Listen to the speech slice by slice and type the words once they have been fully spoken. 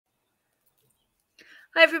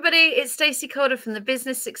Hi everybody, it's Stacey Calder from the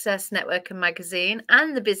Business Success Network and Magazine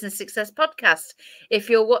and the Business Success Podcast. If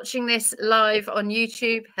you're watching this live on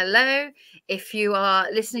YouTube, hello. If you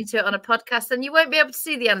are listening to it on a podcast, then you won't be able to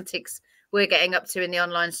see the antics we're getting up to in the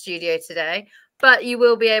online studio today, but you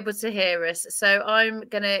will be able to hear us. So I'm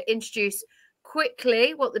going to introduce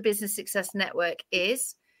quickly what the Business Success Network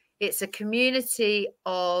is. It's a community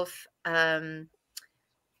of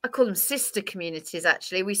I call them sister communities,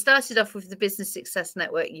 actually. We started off with the Business Success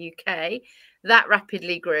Network UK. That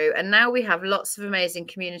rapidly grew. And now we have lots of amazing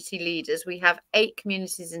community leaders. We have 8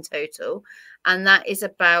 communities in total. And that is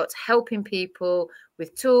about helping people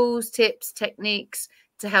with tools, tips, techniques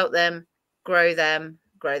to help them grow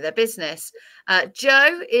their business.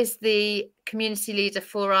 Jo is the community leader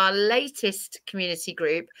for our latest community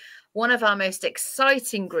group, one of our most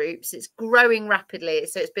exciting groups. It's growing rapidly.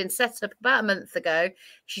 So it's been set up about a month ago.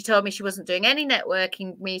 She told me she wasn't doing any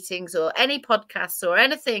networking meetings or any podcasts or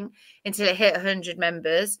anything until it hit 100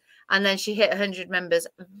 members. And then she hit 100 members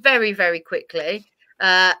very, very quickly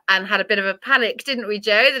and had a bit of a panic, didn't we,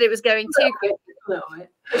 Jo, that it was going too quickly.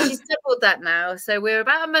 She's doubled that now. So we're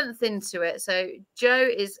about a month into it. So Jo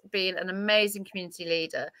is being an amazing community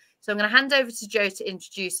leader. So I'm going to hand over to Jo to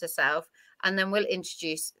introduce herself, and then we'll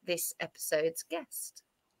introduce this episode's guest.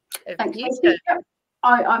 Thanks, Stacey.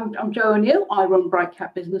 I'm Jo O'Neill. I run Bright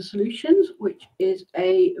Cat Business Solutions, which is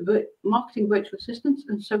a marketing virtual assistance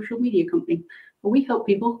and social media company. We help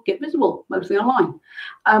people get visible, mostly online.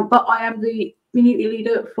 But I am the community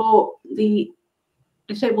leader for the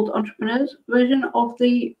disabled entrepreneurs version of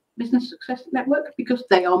the Business Success Network, because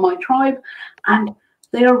they are my tribe and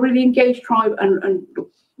they are a really engaged tribe and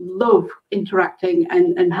love interacting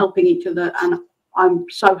and helping each other. And I'm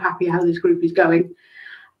so happy how this group is going.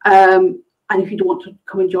 And if you do want to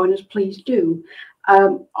come and join us, please do.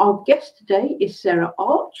 Our guest today is Sarah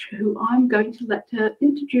Arch, who I'm going to let her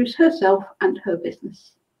introduce herself and her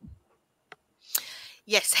business.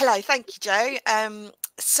 Yes, hello, thank you, Jo.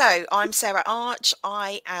 So I'm Sarah Arch.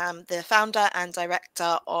 I am the founder and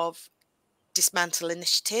director of Dismantle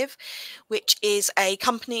Initiative, which is a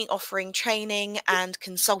company offering training and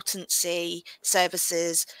consultancy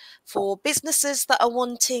services for businesses that are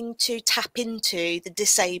wanting to tap into the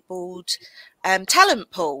disabled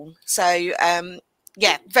talent pool. So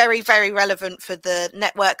yeah, very, very relevant for the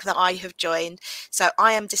network that I have joined. So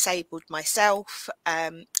I am disabled myself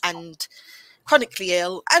and chronically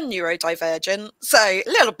ill and neurodivergent, so a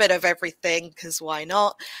little bit of everything, because why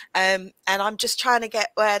not? And I'm just trying to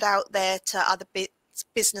get word out there to other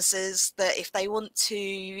businesses that if they want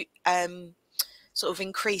to sort of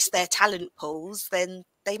increase their talent pools, then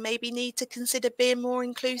they maybe need to consider being more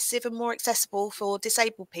inclusive and more accessible for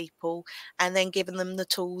disabled people, and then giving them the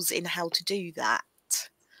tools in how to do that.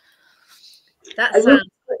 I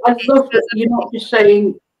love that you're not just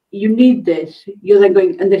saying you need this, you're then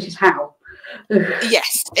going, and this is how.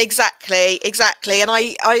 Yes, exactly. And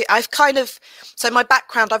I've kind of, so my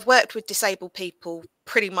background, I've worked with disabled people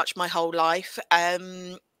pretty much my whole life.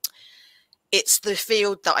 It's the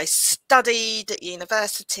field that I studied at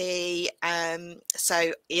university.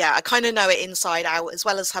 So yeah, I kind of know it inside out, as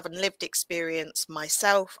well as having lived experience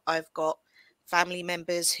myself. I've got family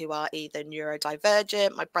members who are either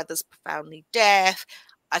neurodivergent, my brother's profoundly deaf.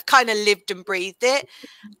 I've kind of lived and breathed it.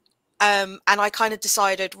 And I kind of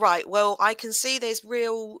decided, right, well, I can see there's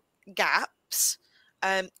real gaps.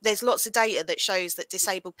 There's lots of data that shows that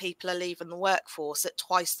disabled people are leaving the workforce at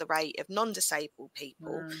twice the rate of non-disabled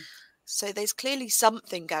people. Wow. So there's clearly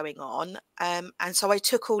something going on. And so I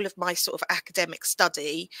took all of my sort of academic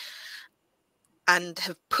study and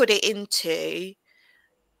have put it into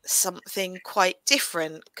something quite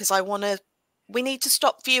different, because we need to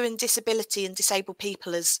stop viewing disability and disabled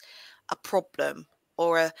people as a problem,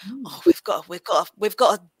 or oh, we've got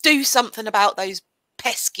to do something about those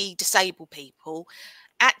pesky disabled people.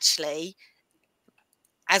 Actually,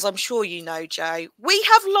 as I'm sure you know, Jo, we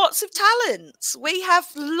have lots of talents. We have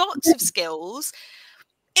lots of skills,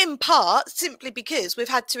 in part simply because we've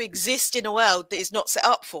had to exist in a world that is not set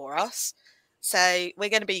up for us. So we're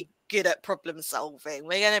going to be good at problem solving.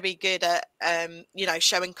 We're going to be good at, you know,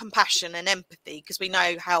 showing compassion and empathy, because we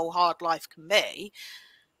know how hard life can be.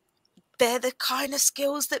 They're the kind of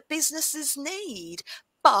skills that businesses need.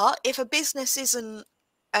 But if a business isn't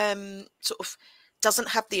sort of doesn't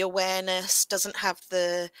have the awareness, doesn't have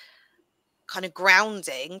the kind of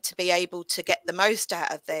grounding to be able to get the most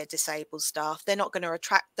out of their disabled staff, they're not going to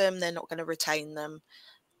attract them. They're not going to retain them.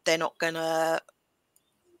 They're not going to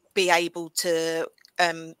be able to,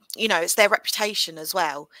 you know, it's their reputation as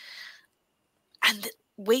well. And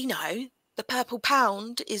we know the purple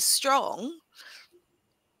pound is strong.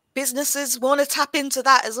 businesses want to tap into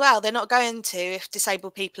that as well. They're not going to if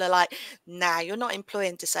disabled people are like, nah, you're not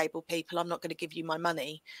employing disabled people, I'm not going to give you my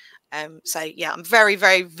money. So yeah, I'm very,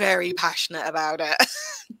 very, very passionate about it.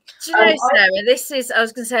 Do you know, Sarah, this is, I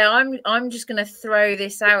was going to say, I'm just going to throw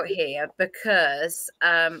this out here because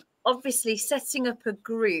obviously setting up a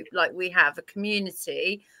group like we have, a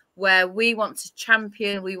community where we want to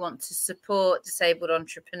champion, we want to support disabled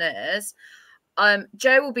entrepreneurs.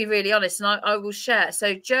 Jo will be really honest, and I will share.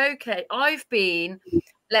 So Jo, I've been,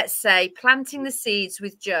 let's say, planting the seeds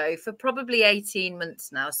with Jo for probably 18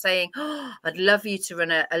 months now, saying, oh, I'd love you to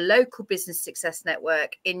run a local business success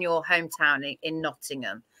network in your hometown in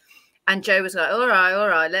Nottingham. And Jo was like, all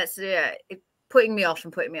right, let's do it. Putting me off.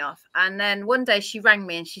 And then one day she rang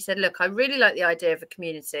me and she said, look, I really like the idea of a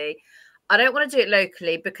community. I don't want to do it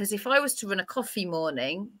locally because if I was to run a coffee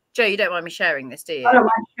morning, Jo, you don't mind me sharing this, do you? I don't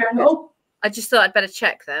mind sharing it all. I just thought I'd better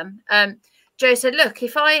check them. Jo said, look,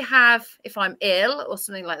 if I'm ill or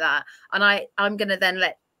something like that, and I'm going to then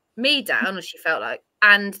let me down, as she felt like,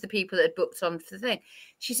 and the people that had booked on for the thing.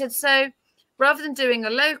 She said, so rather than doing a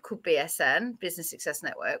local BSN, Business Success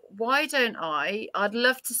Network, why don't I'd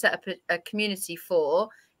love to set up a community for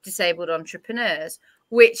disabled entrepreneurs,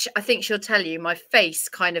 which I think she'll tell you, my face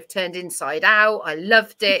kind of turned inside out. I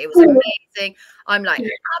loved it. It was amazing. I'm like,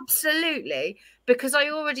 absolutely. Because I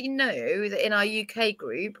already know that in our UK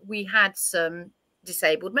group, we had some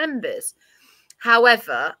disabled members.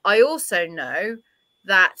 However, I also know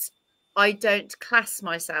that I don't class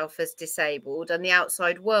myself as disabled and the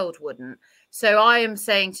outside world wouldn't. So I am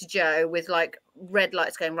saying to Jo with like red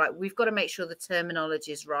lights going, right, we've got to make sure the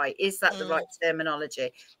terminology is right. Is that the right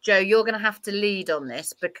terminology? Jo, you're going to have to lead on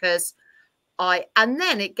this because and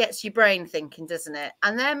then it gets your brain thinking, doesn't it?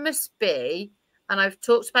 And there must be, and I've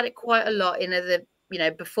talked about it quite a lot in other,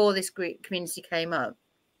 before this group community came up,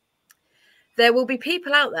 there will be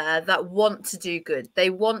people out there that want to do good. They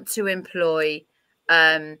want to employ,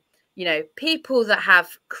 people that have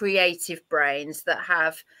creative brains, that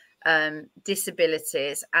have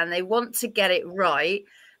disabilities, and they want to get it right,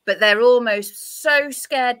 but they're almost so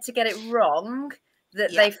scared to get it wrong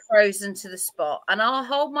that they've frozen to the spot. And I'll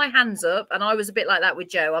hold my hands up, and I was a bit like that with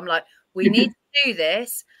Jo. I'm like, we need to do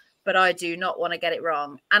this, but I do not want to get it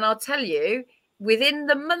wrong. And I'll tell you, within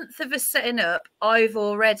the month of us setting up, I've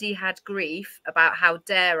already had grief about how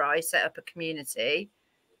dare I set up a community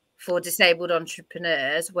for disabled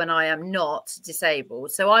entrepreneurs when I am not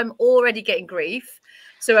disabled. So I'm already getting grief.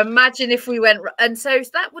 So imagine if we went, and so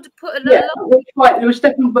that would have put another. Yeah, there was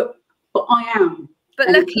definitely, but I am. But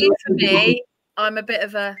luckily for me, I'm a bit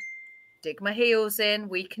of a dig my heels in.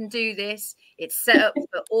 We can do this. It's set up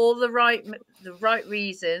for all the right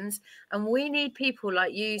reasons, and we need people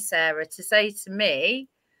like you, Sarah, to say to me,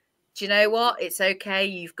 "Do you know what? It's okay.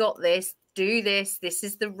 You've got this. Do this. This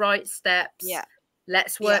is the right steps. Yeah,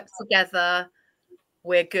 let's work together.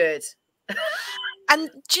 We're good." And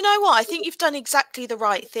do you know what? I think you've done exactly the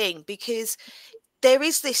right thing, because there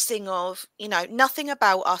is this thing of, nothing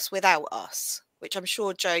about us without us, which I'm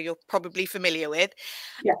sure, Jo, you're probably familiar with.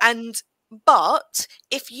 Yeah. But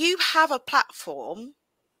if you have a platform,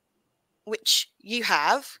 which you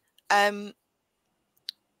have,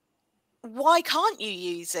 why can't you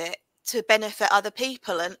use it to benefit other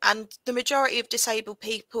people? And the majority of disabled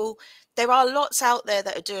people, there are lots out there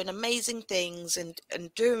that are doing amazing things and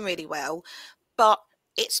doing really well, but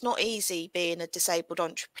it's not easy being a disabled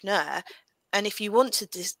entrepreneur. And if you want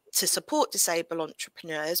to support disabled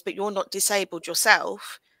entrepreneurs, but you're not disabled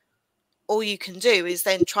yourself, all you can do is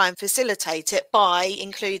then try and facilitate it by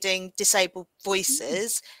including disabled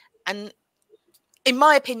voices. And in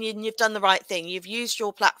my opinion, you've done the right thing. You've used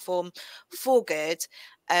your platform for good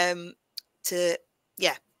to,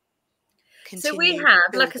 continue. So we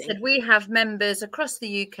have, like I said, we have members across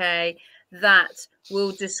the UK that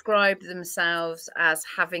will describe themselves as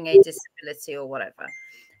having a disability or whatever.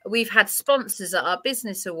 We've had sponsors at our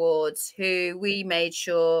business awards who we made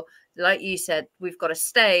sure, like you said, we've got a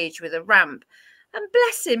stage with a ramp. And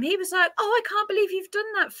bless him, he was like, oh, I can't believe you've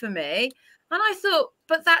done that for me. And I thought,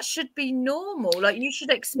 but that should be normal. Like, you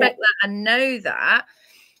should expect that and know that.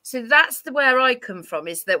 So that's where I come from,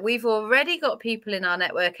 is that we've already got people in our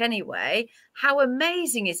network anyway. How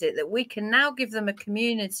amazing is it that we can now give them a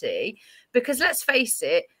community? Because let's face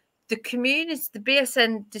it, the community, the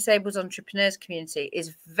BSN Disabled Entrepreneurs community,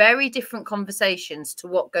 is very different conversations to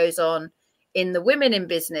what goes on in the Women in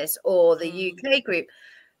Business or the UK group,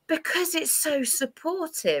 because it's so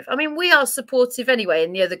supportive. I mean, we are supportive anyway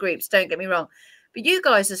in the other groups, don't get me wrong, but you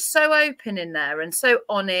guys are so open in there and so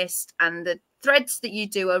honest, and threads that you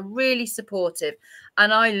do are really supportive,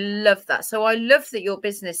 and I love that. So I love that your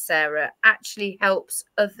business, Sarah, actually helps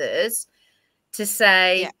others to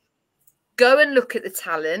say, go and look at the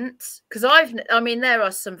talent, because I mean, there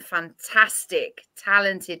are some fantastic,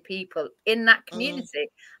 talented people in that community,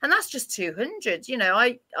 and that's just 200. You know,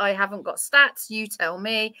 I haven't got stats. You tell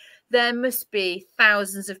me. There must be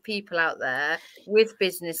thousands of people out there with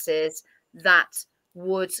businesses that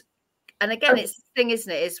would. And again, it's the thing,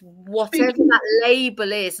 isn't it? Is whatever that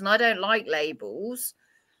label is, and I don't like labels.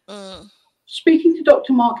 Speaking to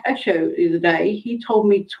Dr. Mark Esho the other day, he told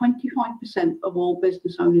me 25% of all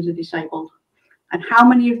business owners are disabled. And how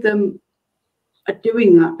many of them are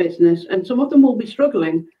doing that business? And some of them will be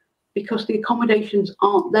struggling because the accommodations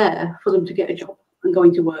aren't there for them to get a job and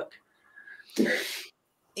going to work.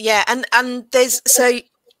 Yeah, and there's, so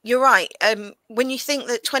you're right. When you think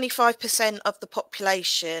that 25% of the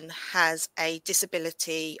population has a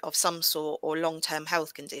disability of some sort or long-term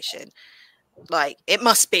health condition, like it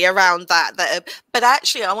must be around that. But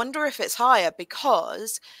actually, I wonder if it's higher,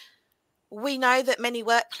 because we know that many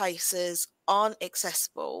workplaces aren't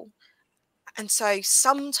accessible. And so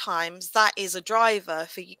sometimes that is a driver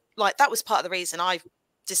for you. Like, that was part of the reason I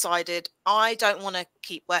decided I don't want to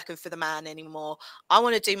keep working for the man anymore. I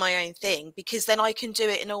want to do my own thing, because then I can do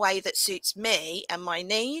it in a way that suits me and my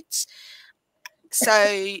needs.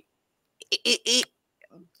 So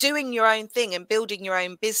doing your own thing and building your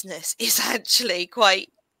own business is actually quite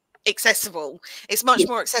accessible. It's much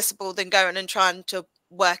more accessible than going and trying to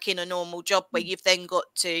work in a normal job where you've then got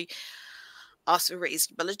to ask for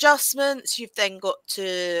reasonable adjustments. You've then got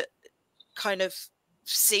to kind of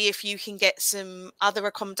see if you can get some other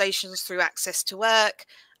accommodations through access to work.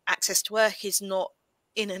 Access to work is not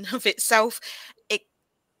in and of itself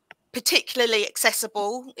particularly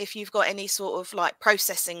accessible if you've got any sort of like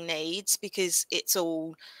processing needs, because it's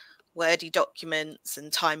all wordy documents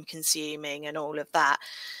and time consuming and all of that.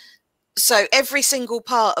 So every single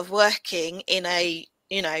part of working in a,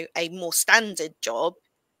 you know, a more standard job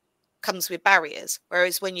comes with barriers.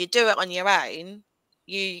 Whereas when you do it on your own,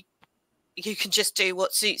 you can just do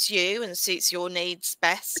what suits you and suits your needs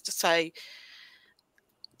best. So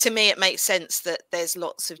to me, it makes sense that there's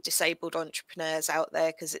lots of disabled entrepreneurs out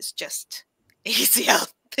there, because it's just easier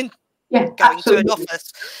than going to an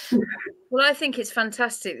office. Well, I think it's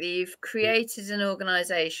fantastic that you've created an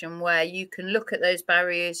organisation where you can look at those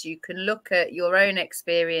barriers, you can look at your own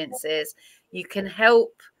experiences, you can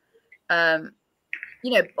help, you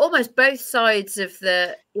know, almost both sides of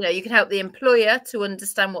the, you know, you can help the employer to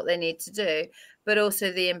understand what they need to do, but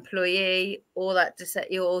also the employee or that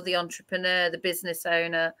or the entrepreneur, the business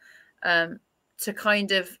owner, to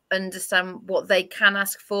kind of understand what they can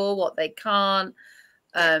ask for, what they can't,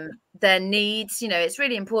 their needs. You know, it's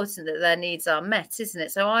really important that their needs are met, isn't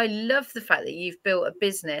it? So I love the fact that you've built a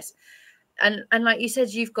business, and like you said,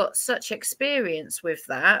 you've got such experience with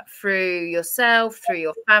that through yourself, through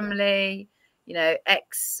your family, you know,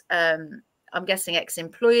 I'm guessing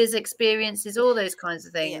ex-employers' experiences, all those kinds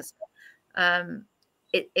of things.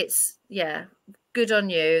 It's good on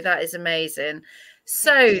you. That is amazing.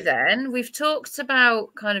 So then we've talked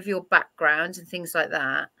about kind of your background and things like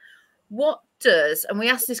that. What does, and we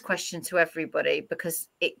ask this question to everybody because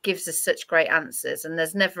it gives us such great answers and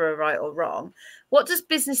there's never a right or wrong. What does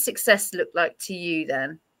business success look like to you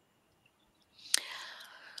then?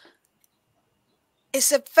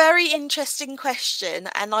 It's a very interesting question,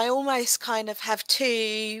 and I almost kind of have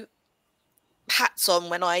two hats on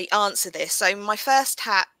when I answer this. So my first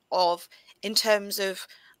hat of, in terms of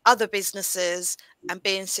other businesses and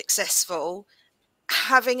being successful,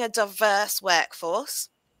 having a diverse workforce,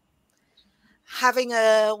 having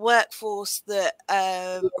a workforce that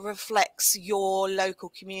reflects your local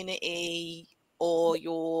community or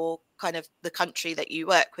your kind of the country that you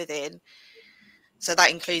work within. So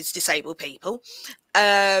that includes disabled people,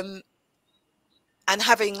 and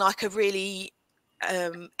having like a really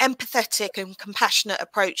empathetic and compassionate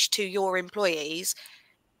approach to your employees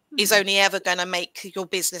is only ever going to make your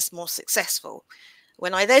business more successful.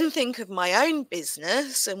 When I then think of my own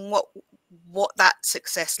business and what that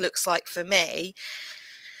success looks like for me,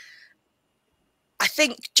 I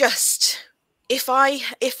think just if I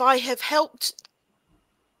have helped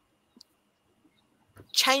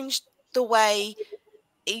change the way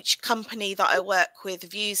each company that I work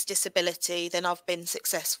with views disability, then I've been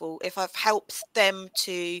successful. If I've helped them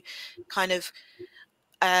to kind of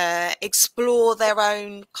explore their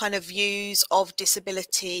own kind of views of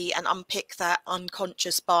disability and unpick that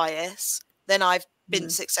unconscious bias, then I've been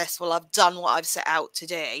successful. I've done what I've set out to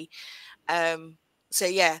do. So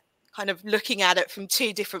yeah, kind of looking at it from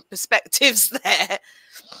two different perspectives there.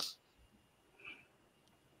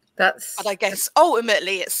 And I guess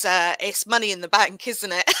ultimately it's money in the bank,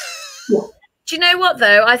 isn't it? Yeah. Do you know what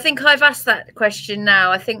though? I think I've asked that question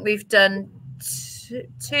now. I think we've done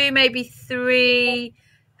two, maybe three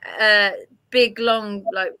big long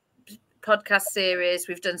like podcast series.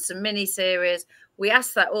 We've done some mini series. We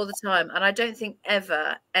ask that all the time, and I don't think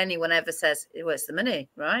anyone ever says, well, it's the money,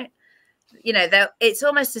 right? You know, it's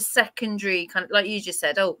almost a secondary kind of, like you just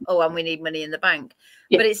said, oh, and we need money in the bank.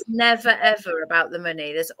 Yeah. But it's never ever about the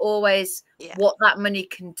money. There's always what that money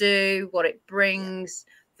can do, what it brings,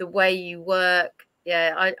 the way you work.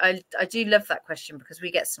 Yeah, I do love that question because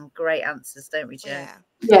we get some great answers, don't we, Jo?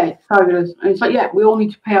 Yeah, it's fabulous. And it's like, yeah, we all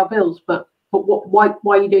need to pay our bills, but why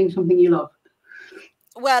are you doing something you love?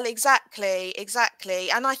 Well, exactly.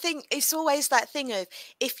 And I think it's always that thing of,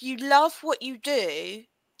 if you love what you do,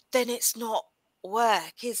 then it's not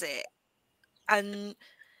work, is it? And,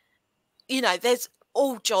 you know, there's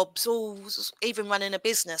all jobs, even running a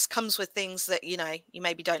business comes with things that, you know, you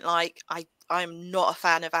maybe don't like. I'm not a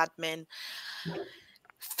fan of admin.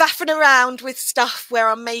 Faffing around with stuff where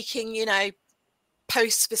I'm making, you know,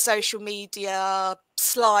 posts for social media,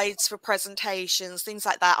 slides for presentations, things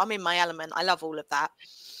like that. I'm in my element. I love all of that.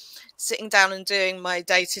 Sitting down and doing my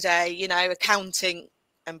day-to-day, you know, accounting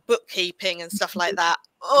and bookkeeping and stuff like that.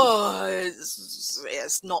 Oh,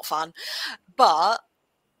 it's not fun. But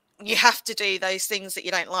you have to do those things that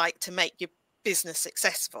you don't like to make your business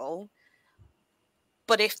successful.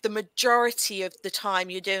 But if the majority of the time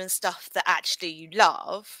you're doing stuff that actually you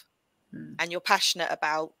love and you're passionate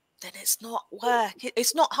about, then it's not work.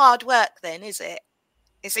 It's not hard work then, is it?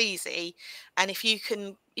 It's easy. And if you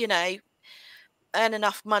can, you know, earn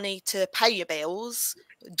enough money to pay your bills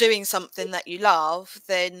doing something that you love,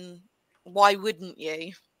 then why wouldn't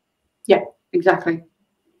you? Yeah, exactly.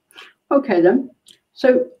 Okay then.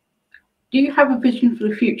 So do you have a vision for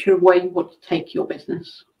the future of where you want to take your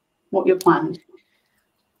business? What are your plans?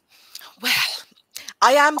 Well,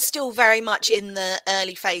 I am still very much in the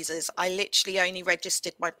early phases. I literally only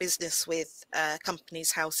registered my business with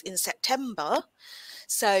Companies House in September.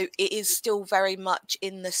 So it is still very much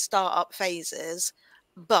in the startup phases.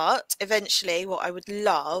 But eventually what I would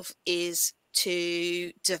love is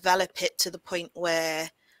to develop it to the point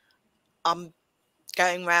where I'm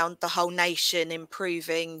going around the whole nation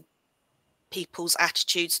improving people's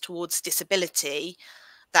attitudes towards disability.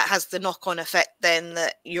 That has the knock-on effect then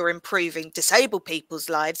that you're improving disabled people's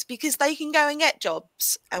lives because they can go and get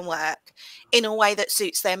jobs and work in a way that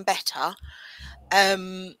suits them better.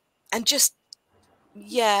 And just,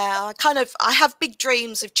 yeah, I have big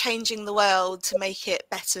dreams of changing the world to make it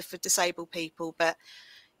better for disabled people. But,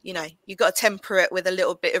 you know, you've got to temper it with a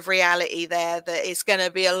little bit of reality there that it's going to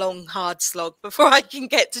be a long, hard slog before I can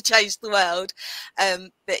get to change the world.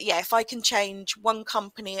 But yeah, if I can change one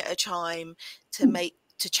company at a time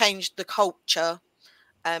to change the culture,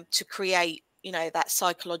 to create, you know, that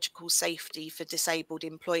psychological safety for disabled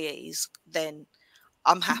employees, then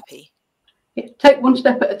I'm happy. Take one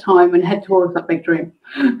step at a time and head towards that big dream.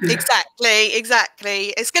 Exactly.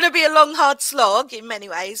 It's going to be a long, hard slog in many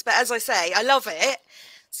ways, but as I say, I love it.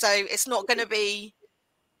 So it's not going to be,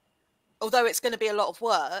 although it's going to be a lot of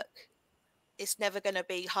work, it's never going to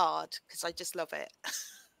be hard because I just love it.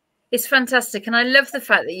 It's fantastic. And I love the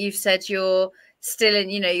fact that you've said you're still in,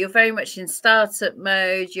 you know, you're very much in startup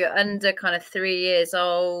mode. You're under kind of 3 years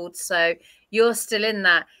old. So you're still in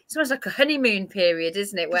that. It's almost like a honeymoon period,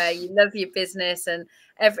 isn't it? Where you love your business and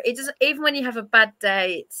it doesn't, even when you have a bad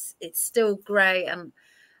day, it's still great. And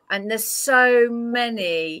there's so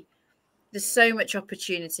much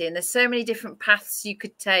opportunity and there's so many different paths you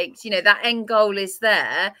could take. You know, that end goal is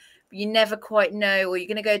there, but you never quite know, or you're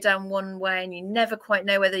going to go down one way and you never quite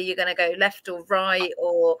know whether you're going to go left or right,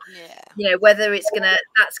 or, you know, whether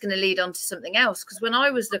that's going to lead on to something else. Because when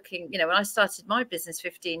I was looking, you know, when I started my business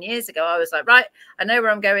 15 years ago, I was like, right, I know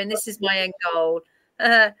where I'm going. This is my end goal.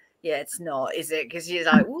 Yeah, it's not, is it? Because you're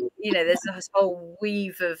like, you know, there's this whole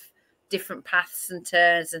weave of different paths and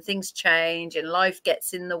turns and things change and life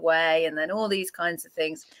gets in the way and then all these kinds of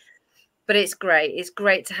things. But it's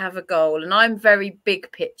great to have a goal. And I'm very big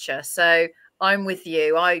picture, so I'm with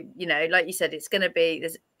you. You know, like you said, it's going to be,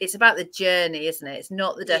 it's about the journey, isn't it? It's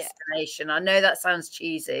not the destination. I know that sounds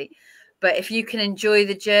cheesy, but if you can enjoy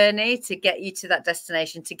the journey to get you to that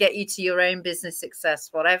destination, to get you to your own business success,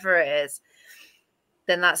 whatever it is,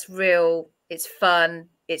 then that's real. It's fun,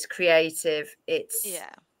 it's creative, it's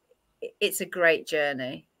a great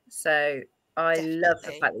journey. So I love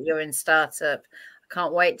the fact that you're in startup. I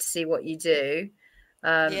can't wait to see what you do.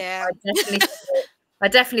 I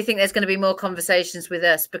definitely think there's going to be more conversations with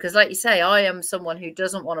us because, like you say, I am someone who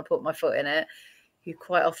doesn't want to put my foot in it, who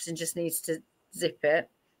quite often just needs to zip it.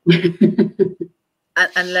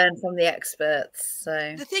 and learn from the experts.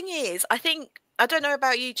 So the thing is, I don't know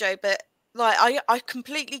about you, Jo, but like I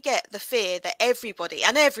completely get the fear that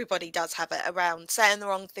everybody does have it around saying the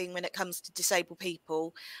wrong thing when it comes to disabled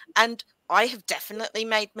people. And I have definitely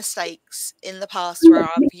made mistakes in the past where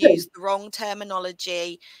I've used the wrong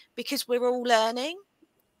terminology, because we're all learning.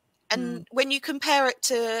 And when you compare it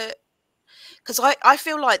to, because I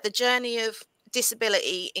feel like the journey of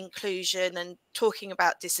disability inclusion and talking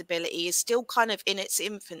about disability is still kind of in its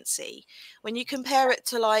infancy. When you compare it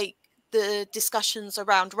to like the discussions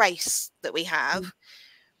around race that we have,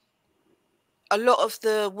 a lot of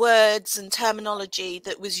the words and terminology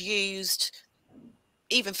that was used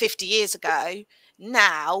even 50 years ago,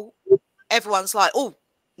 now everyone's like, oh,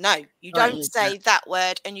 no, you don't say that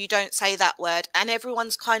word and you don't say that word. And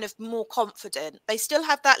everyone's kind of more confident. They still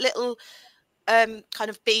have that little kind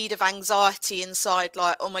of bead of anxiety inside,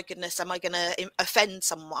 like, oh my goodness, am I going to offend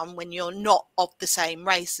someone when you're not of the same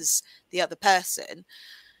race as the other person?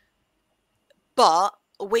 But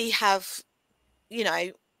we have, you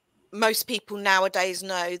know, most people nowadays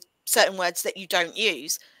know certain words that you don't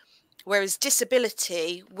use, whereas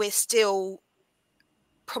disability, we're still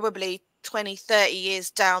probably 20, 30 years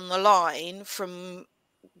down the line from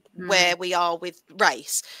where we are with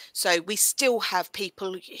race. So we still have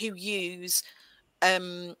people who use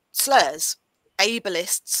slurs,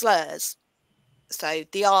 ableist slurs, so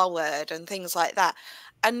the R word and things like that.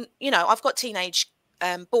 And you know, I've got teenage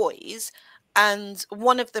boys, and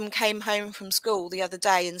one of them came home from school the other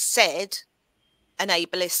day and said an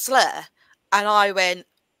ableist slur, and I went,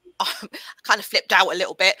 I kind of flipped out a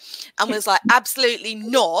little bit and was like, absolutely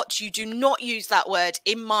not, you do not use that word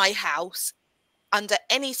in my house under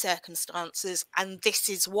any circumstances, and this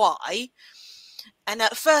is why. And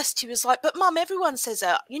at first he was like, but mum, everyone says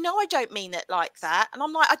it. You know, I don't mean it like that. And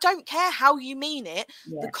I'm like, I don't care how you mean it.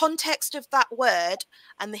 The context of that word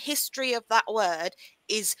and the history of that word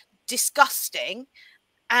is disgusting.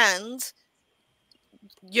 And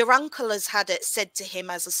your uncle has had it said to him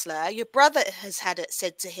as a slur. Your brother has had it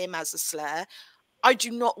said to him as a slur. I do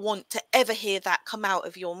not want to ever hear that come out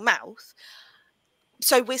of your mouth.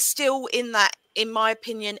 So we're still in that, in my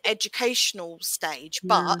opinion, educational stage.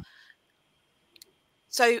 But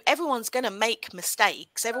so everyone's going to make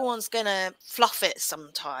mistakes. Everyone's going to fluff it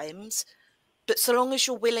sometimes. But so long as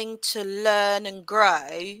you're willing to learn and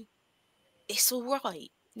grow, it's all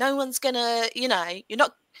right. No one's going to, you know, you're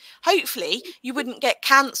not, hopefully you wouldn't get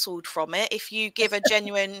cancelled from it if you give a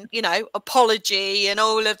genuine, you know, apology and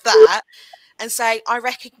all of that and say, I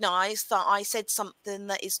recognise that I said something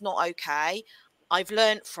that is not okay. I've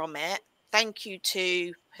learnt from it. Thank you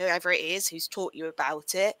to whoever it is who's taught you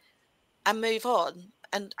about it, and move on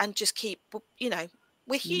and just keep, you know,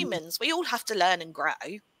 we're humans. We all have to learn and grow.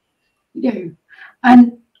 We do.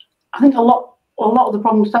 And I think a lot of the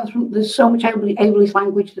problem stems from there's so much ableist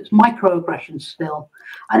language that's microaggressions still,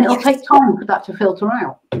 and it'll take time for that to filter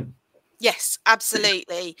out. Yes,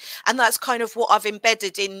 absolutely. And that's kind of what I've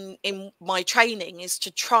embedded in my training, is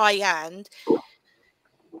to try and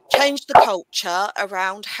change the culture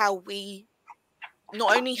around how we,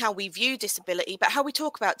 not only how we view disability, but how we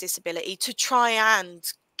talk about disability, to try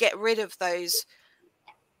and get rid of those,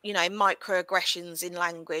 you know, microaggressions in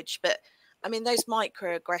language. But I mean, those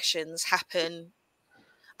microaggressions happen.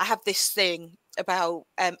 I have this thing about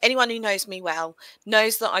anyone who knows me well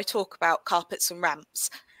knows that I talk about carpets and ramps,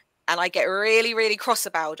 and I get really, really cross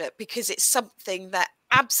about it because it's something that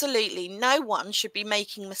absolutely no one should be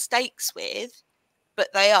making mistakes with, but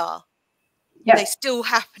they are. They're still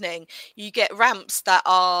happening. You get ramps that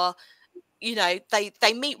are, you know,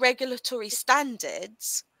 they meet regulatory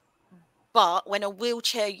standards, but when a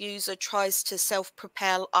wheelchair user tries to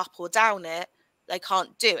self-propel up or down it, they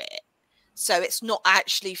can't do it. So it's not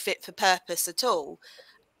actually fit for purpose at all.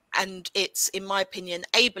 And it's, in my opinion,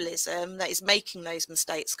 ableism that is making those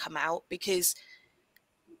mistakes come out, because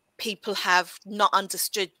people have not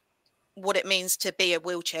understood what it means to be a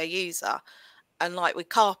wheelchair user. And like with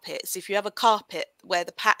carpets, if you have a carpet where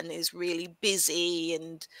the pattern is really busy,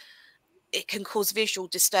 and it can cause visual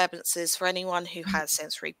disturbances for anyone who has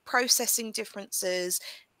sensory processing differences,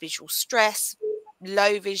 visual stress,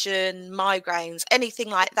 low vision, migraines, anything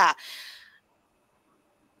like that.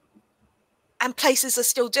 And places are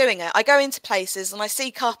still doing it. I go into places and I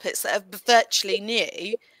see carpets that are virtually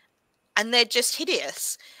new and they're just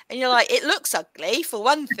hideous. And you're like, it looks ugly for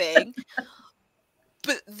one thing,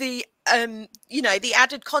 but the you know, the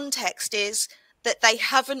added context is that they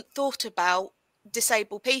haven't thought about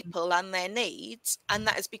disabled people and their needs, and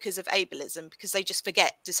that is because of ableism, because they just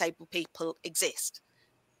forget disabled people exist,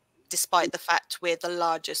 despite the fact we're the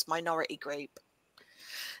largest minority group.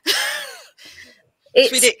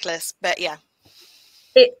 It's ridiculous, but yeah.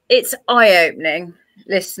 It's eye-opening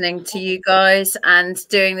listening to you guys and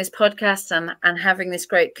doing this podcast and having this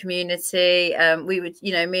great community. We would,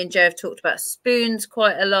 you know, me and Jo have talked about spoons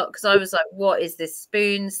quite a lot because I was like, what is this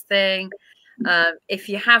spoons thing? If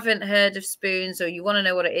you haven't heard of spoons or you want to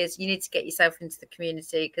know what it is, you need to get yourself into the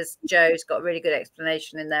community because Jo's got a really good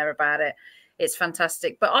explanation in there about it. It's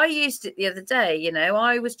fantastic. But I used it the other day. You know,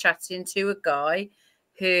 I was chatting to a guy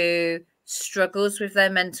who struggles with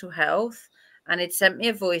their mental health, and he'd sent me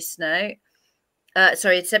a voice note.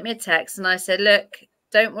 Sorry, he'd sent me a text, and I said, look,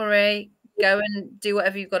 don't worry, go and do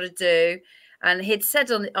whatever you've got to do. And he'd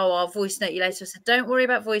said on, oh, I'll voice note you later. I said, don't worry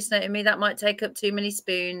about voice noting me. That might take up too many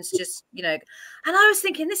spoons. Just, you know. And I was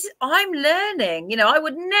thinking, I'm learning. You know, I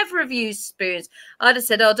would never have used spoons. I'd have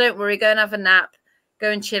said, oh, don't worry, go and have a nap.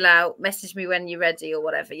 Go and chill out. Message me when you're ready or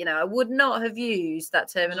whatever. You know, I would not have used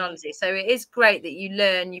that terminology. So it is great that you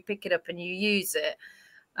learn, you pick it up and you use it.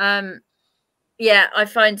 Yeah, I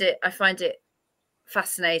find it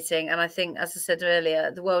fascinating, and I think, as I said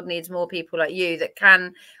earlier, the world needs more people like you that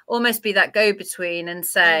can almost be that go-between and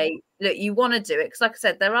say, look, you want to do it, because like I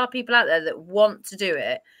said, there are people out there that want to do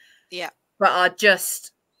it, yeah, but are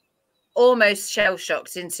just almost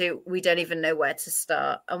shell-shocked into we don't even know where to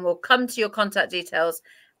start. And we'll come to your contact details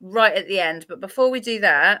right at the end, but before we do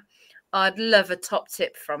that, I'd love a top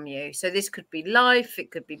tip from you. So this could be life, it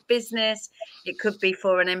could be business, it could be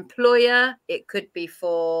for an employer, it could be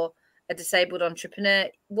for a disabled entrepreneur.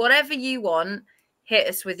 Whatever you want, hit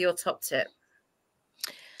us with your top tip.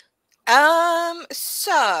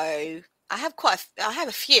 So I have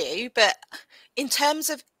a few, but in terms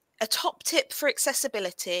of a top tip for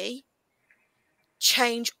accessibility,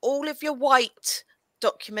 change all of your white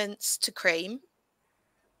documents to cream,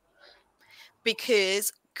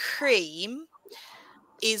 because cream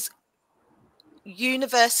is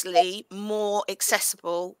universally more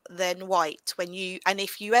accessible than white. And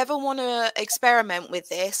if you ever want to experiment with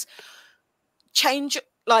this, change,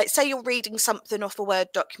 like say you're reading something off a Word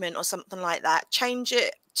document or something like that, change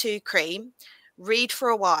it to cream, read for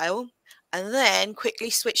a while, and then quickly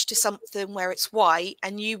switch to something where it's white,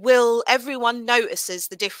 and everyone notices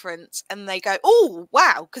the difference and they go, oh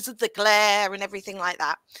wow, because of the glare and everything like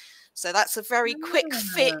that. So that's a very quick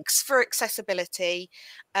fix for accessibility.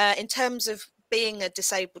 In terms of being a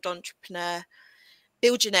disabled entrepreneur,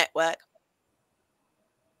 build your network.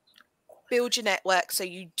 Build your network so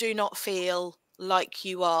you do not feel like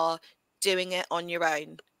you are doing it on your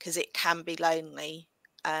own, because it can be lonely.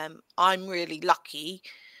 I'm really lucky.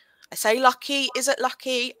 I say lucky, is it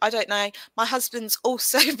lucky? I don't know. My husband's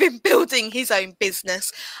also been building his own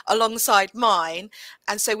business alongside mine.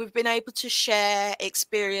 And so we've been able to share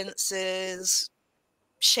experiences,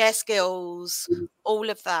 share skills, all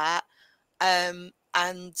of that. And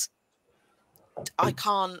I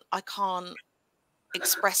can't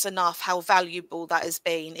express enough how valuable that has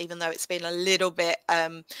been, even though it's been a little bit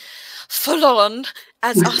full on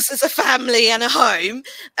as us as a family and a home,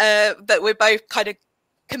 that we're both kind of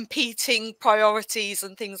competing priorities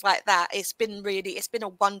and things like that. It's been a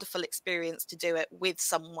wonderful experience to do it with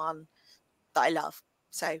someone that I love.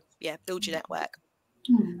 So yeah, build your network.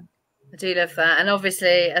 I do love that. And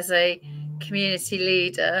obviously as a community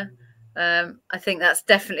leader, I think that's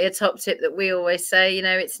definitely a top tip that we always say. You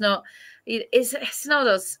know, it's an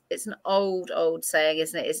old saying,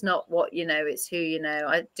 isn't it? It's not what you know, it's who you know.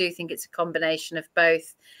 I do think it's a combination of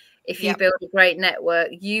both. If you build a great network,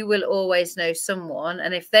 you will always know someone,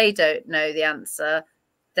 and if they don't know the answer,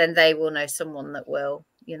 then they will know someone that will,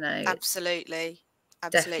 you know. Absolutely.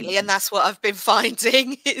 Definitely. And that's what I've been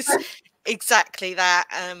finding is exactly that.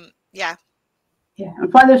 Yeah,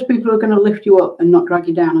 and find those people who are going to lift you up and not drag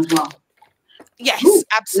you down as well. Yes,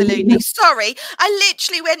 absolutely. Sorry, I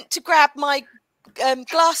literally went to grab my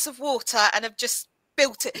glass of water and I've just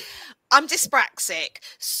spilt it. I'm dyspraxic,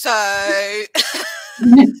 so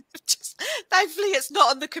thankfully it's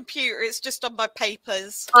not on the computer, it's just on my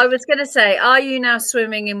papers. I was going to say, are you now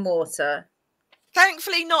swimming in water?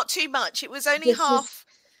 Thankfully not too much. It was only half.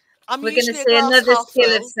 We're going to see another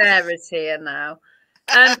skill of Sarah's here now.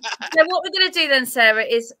 So what we're going to do then, Sarah,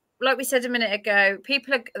 is, like we said a minute ago,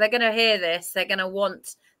 they're going to hear this. They're going to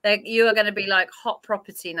want, you are going to be like hot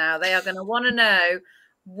property now. They are going to want to know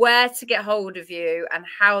where to get hold of you and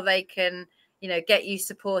how they can, you know, get you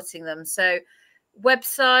supporting them. So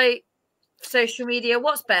website, social media,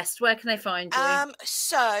 what's best? Where can they find you?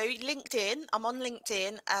 So LinkedIn, I'm on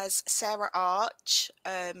LinkedIn as Sarah Arch,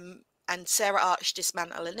 and Sarah Arch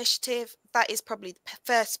Dismantle Initiative. That is probably the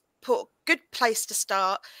first good place to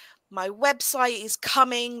start. My website is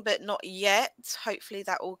coming, but not yet. Hopefully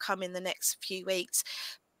that will come in the next few weeks.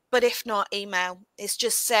 but if not, email. It's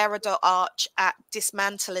just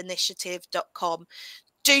sarah.arch@dismantleinitiative.com.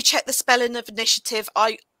 Do check the spelling of initiative.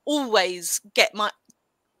 I always get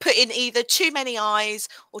put in either too many I's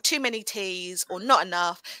or too many T's or not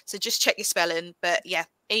enough. So just check your spelling. But yeah,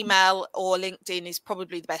 email or LinkedIn is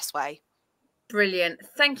probably the best way. Brilliant.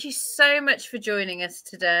 Thank you so much for joining us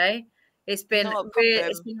today. It's been a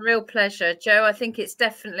real pleasure. Jo, I think it's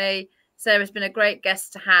definitely, Sarah's been a great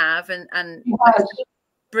guest to have, and a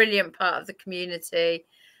brilliant part of the community.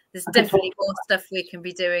 There's definitely more stuff we can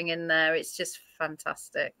be doing in there. It's just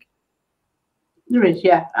fantastic. There is,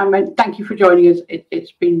 yeah. I mean, thank you for joining us.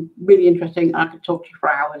 It's been really interesting. I could talk to you for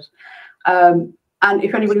hours. And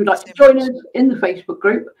if anybody would like to join us in the Facebook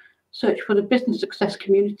group, search for the Business Success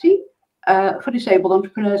Community for disabled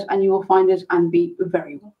entrepreneurs, and you will find us and be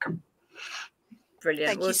very welcome. Brilliant.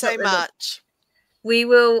 Thank you so much. We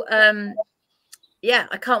will, yeah,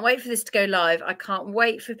 I can't wait for this to go live. I can't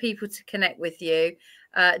wait for people to connect with you.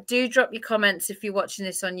 Do drop your comments if you're watching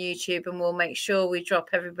this on YouTube, and we'll make sure we drop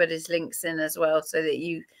everybody's links in as well, so that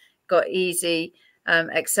you got easy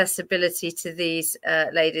accessibility to these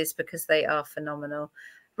ladies, because they are phenomenal.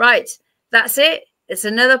 Right, that's it. It's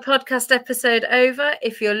another podcast episode over.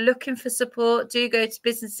 If you're looking for support, do go to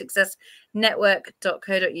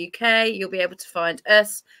businesssuccessnetwork.co.uk. You'll be able to find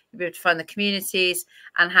us, you'll be able to find the communities,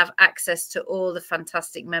 and have access to all the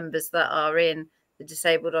fantastic members that are in the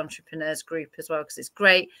Disabled Entrepreneurs group as well, because it's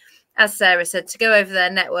great, as Sarah said, to go over their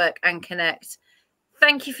network and connect.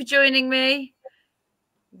 Thank you for joining me.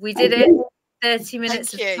 We did it. 30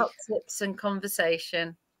 minutes of top tips and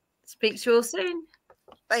conversation. Speak to you all soon.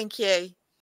 Thank you.